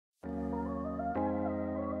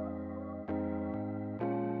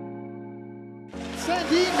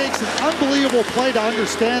Sandin makes an unbelievable play to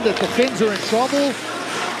understand that the Finns are in trouble.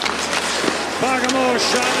 Fagemo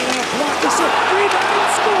shot it off, blocked the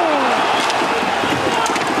rebound, score!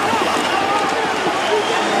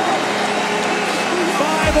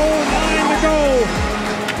 5:09 to go.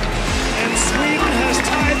 And Sweden has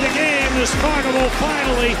tied the game as Fagemo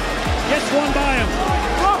finally gets one by him.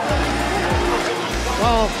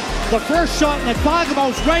 Well, the first shot, and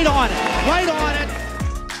Fagemo's right on it, right on it.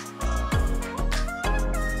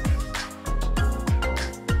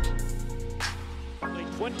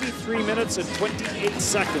 23 minutes and 28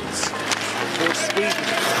 seconds for Sweden in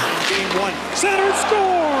game one. Center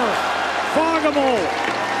score! Fagemo.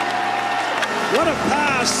 What a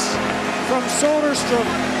pass from Soderstrom.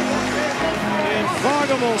 And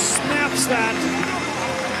Fagemo snaps that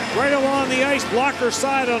right along the ice, blocker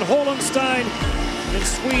side on Hollenstein. And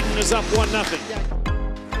Sweden is up 1-0.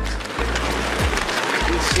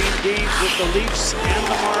 We've seen games with the Leafs and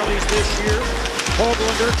the Marlies this year.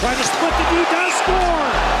 Höglander trying to split the D, does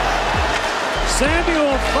score!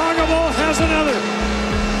 Samuel Fagemo has another.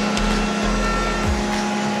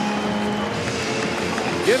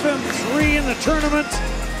 Give him 3 in the tournament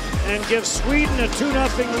and give Sweden a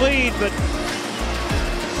 2-0 lead, but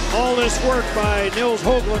all this work by Nils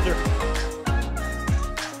Höglander.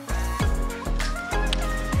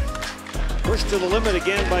 Pushed to the limit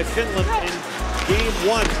again by Finland in game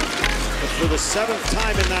one. But for the 7th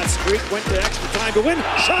time in that streak, went to extra time to win.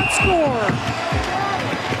 Shot, score!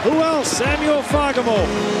 Who else? Samuel Fagemo.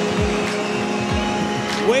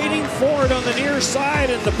 Waiting for it on the near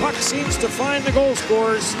side, and the puck seems to find the goal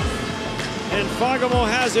scorers. And Fagemo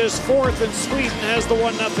has his 4th, and Sweden has the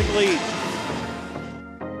 1-0 lead.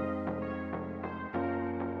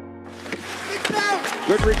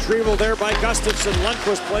 Good retrieval there by Gustafsson.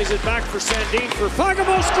 Lundqvist plays it back for Sandin. For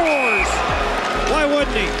Fagemo, scores! Why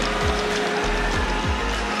wouldn't he?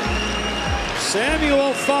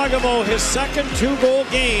 Samuel Fagemo, his second 2-goal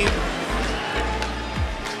game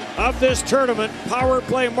of this tournament. Power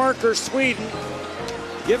play marker, Sweden.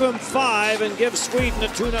 Give him 5 and give Sweden a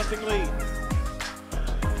 2-0 lead.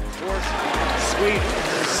 For Sweden,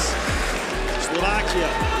 Slovakia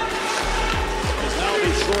has now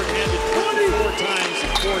been shorthanded 24 times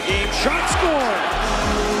in 4 games. Shot, score!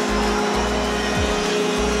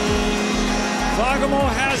 Fagemo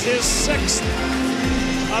has his 6th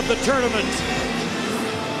of the tournament.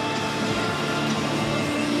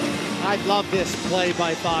 I love this play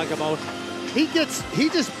by Fagemo. He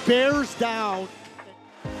just bears down.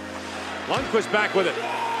 Lundqvist back with it.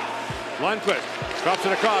 Lundqvist drops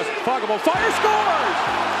it across. Fagemo fires, scores!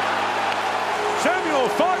 Samuel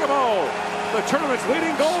Fagemo, the tournament's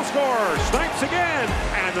leading goal scorer, snipes again,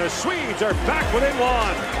 and the Swedes are back within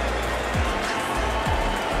 1.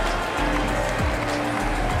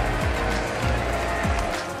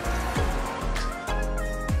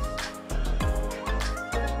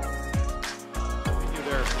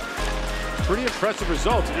 Pretty impressive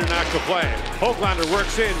results in international play. Höglander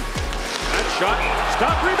works in. That shot,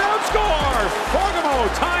 stop, rebound, score!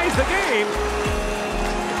 Fagemo ties the game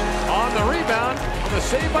on the rebound on the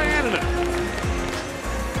save by Annunen.